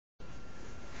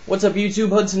What's up, YouTube?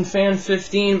 Hudson Fan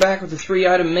 15 back with a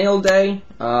 3-item mail day.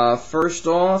 First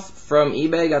off, from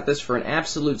eBay, got this for an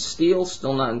absolute steal.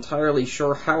 Still not entirely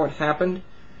sure how it happened,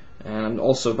 and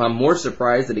I'm more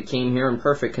surprised that it came here in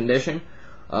perfect condition.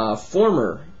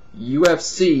 Former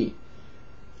UFC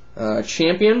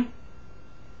champion,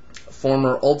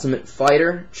 former Ultimate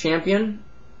Fighter champion,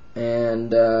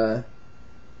 and it's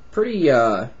pretty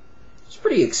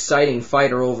exciting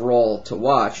fighter overall to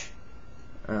watch.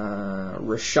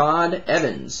 Rashad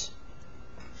Evans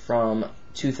from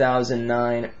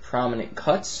 2009 Prominent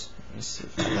Cuts. Let's see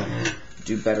if I can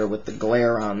do better with the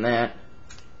glare on that.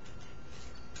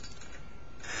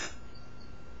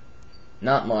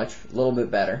 Not much, a little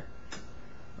bit better.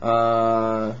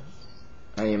 I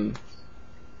am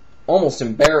almost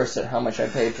embarrassed at how much I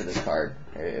paid for this card.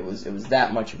 It was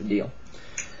that much of a deal.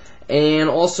 And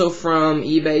also from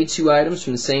eBay, 2 items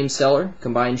from the same seller,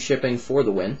 combined shipping for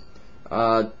the win.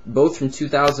 Both from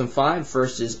 2005.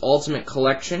 First is Ultimate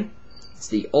Collection. It's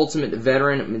the Ultimate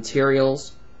Veteran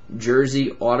Materials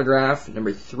Jersey Autograph,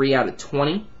 number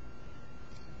 3/20.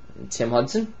 Tim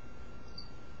Hudson.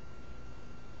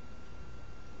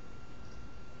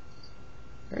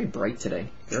 Very bright today.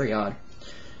 Very odd.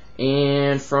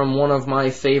 And from one of my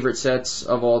favorite sets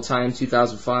of all time,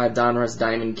 2005 Donruss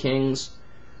Diamond Kings.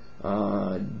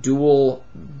 Dual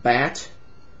bat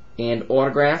and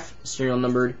autograph, serial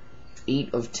numbered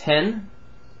 8/10,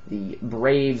 the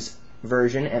Braves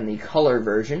version and the color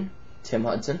version, Tim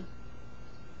Hudson.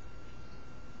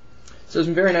 So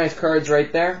some very nice cards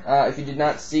right there. If you did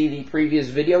not see the previous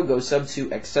video, go sub to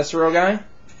Accessoro Guy.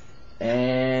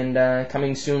 And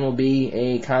coming soon will be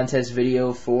a contest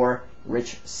video for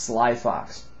Rich Sly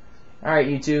Fox. Alright,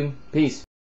 YouTube. Peace.